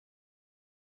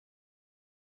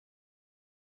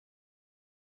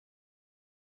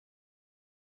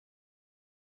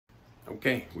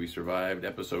Okay, we survived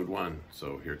episode 1,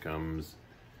 so here comes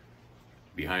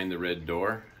Behind the Red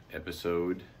Door,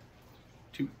 episode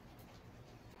 2.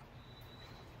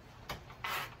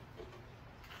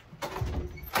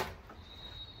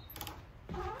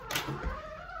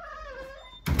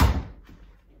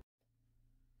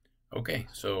 Okay,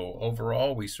 so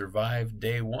overall we survived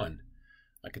day 1.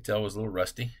 I could tell I was a little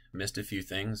rusty, missed a few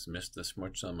things, missed the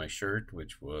smudge on my shirt,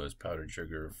 which was powdered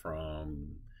sugar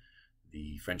from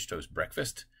the French toast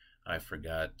breakfast. I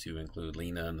forgot to include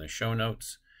Lena in the show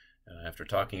notes after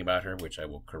talking about her, which I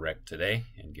will correct today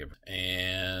and give.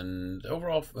 And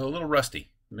overall, a little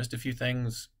rusty. Missed a few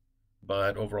things,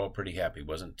 but overall pretty happy.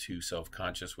 Wasn't too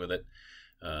self-conscious with it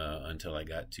until I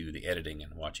got to the editing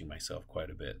and watching myself quite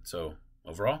a bit. So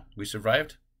overall, we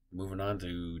survived. Moving on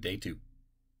to day 2.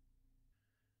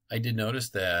 I did notice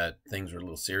that things were a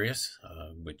little serious,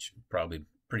 which probably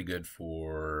pretty good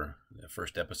for the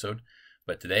first episode.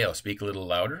 But today I'll speak a little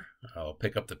louder, I'll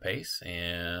pick up the pace,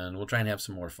 and we'll try and have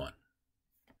some more fun.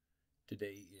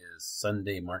 Today is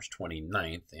Sunday, March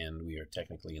 29th, and we are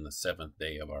technically in the 7th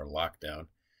day of our lockdown.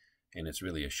 And it's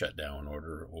really a shutdown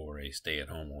order or a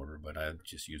stay-at-home order, but I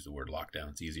just use the word lockdown,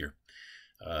 it's easier.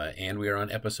 And we are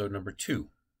on episode number 2.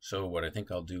 So what I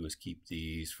think I'll do is keep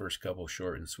these first couple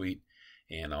short and sweet,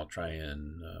 and I'll try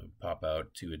and pop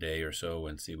out 2 a day or so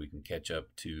and see if we can catch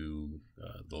up to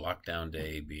the lockdown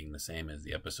day being the same as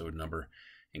the episode number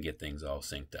and get things all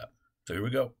synced up. So here we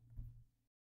go.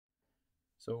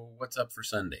 So what's up for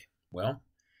Sunday? Well,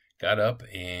 got up,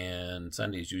 and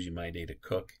Sunday is usually my day to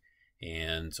cook,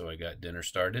 and so I got dinner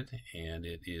started, and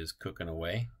it is cooking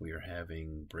away. We are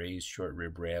having braised short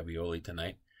rib ravioli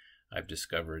tonight. I've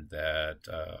discovered that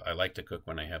I like to cook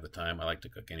when I have the time. I like to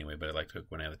cook anyway, but I like to cook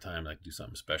when I have the time. I like to do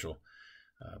something special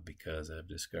because I've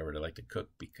discovered I like to cook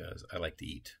because I like to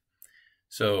eat.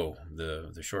 So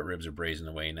the short ribs are braising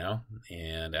away now,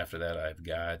 and after that I've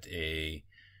got a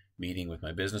meeting with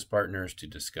my business partners to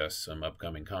discuss some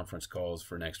upcoming conference calls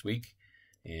for next week,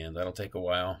 and that'll take a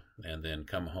while, and then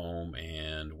come home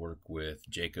and work with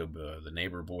Jacob, the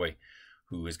neighbor boy,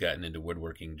 who has gotten into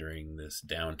woodworking during this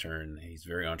downturn. He's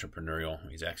very entrepreneurial.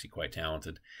 He's actually quite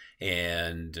talented,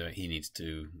 and he needs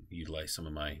to utilize some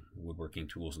of my woodworking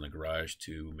tools in the garage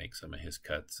to make some of his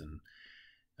cuts and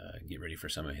get ready for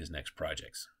some of his next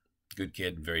projects. Good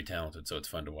kid, very talented, so it's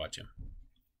fun to watch him.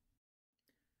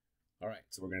 All right,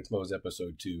 so we're going to close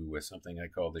episode 2 with something I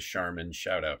call the Charmin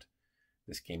Shoutout.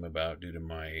 This came about due to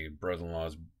my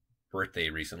brother-in-law's birthday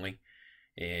recently,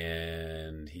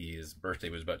 and his birthday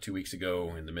was about 2 weeks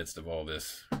ago in the midst of all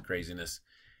this craziness,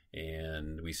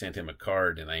 and we sent him a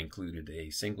card, and I included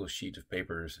a single sheet of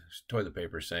papers, toilet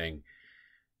paper, saying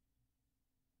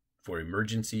for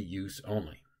emergency use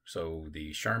only. So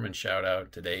the Charmin shout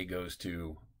out today goes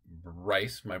to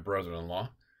Bryce, my brother-in-law,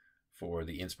 for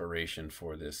the inspiration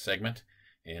for this segment,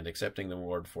 and accepting the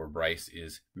award for Bryce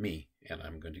is me, and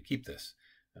I'm going to keep this.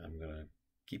 I'm going to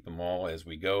keep them all as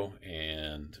we go,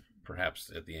 and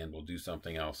perhaps at the end we'll do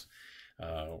something else.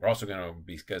 We're also going to,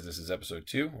 because this is episode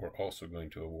 2, we're also going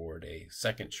to award a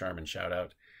second Charmin shout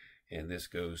out, and this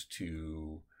goes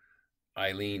to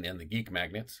Eileen and the Geek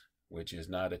Magnets, which is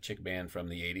not a chick band from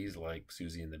the 80s like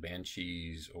Susie and the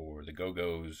Banshees or the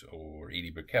Go-Go's or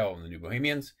Edie Brickell and the New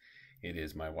Bohemians. It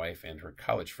is my wife and her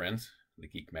college friends. The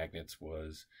Geek Magnets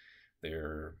was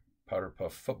their Powder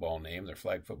Puff football name, their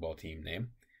flag football team name,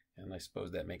 and I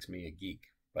suppose that makes me a geek.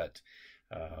 But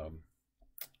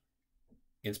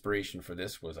inspiration for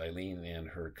this was Eileen and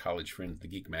her college friends, the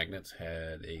Geek Magnets,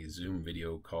 had a Zoom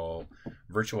video call,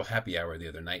 Virtual Happy Hour, the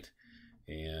other night,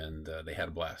 and they had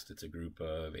a blast. It's a group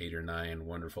of 8 or 9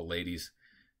 wonderful ladies.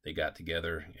 They got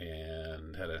together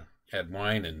and had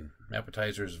wine and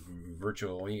appetizers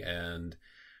virtually, and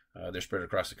they're spread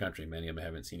across the country. Many of them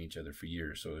haven't seen each other for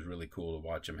years, so it was really cool to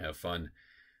watch them have fun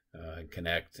and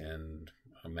connect, and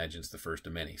I imagine it's the first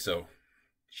of many. So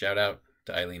shout out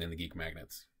to Eileen and the Geek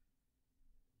Magnets.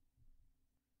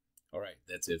 All right,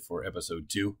 that's it for episode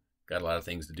 2. Got a lot of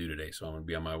things to do today, so I'm going to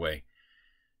be on my way.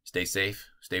 Stay safe,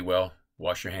 stay well,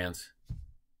 wash your hands,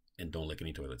 and don't lick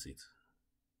any toilet seats.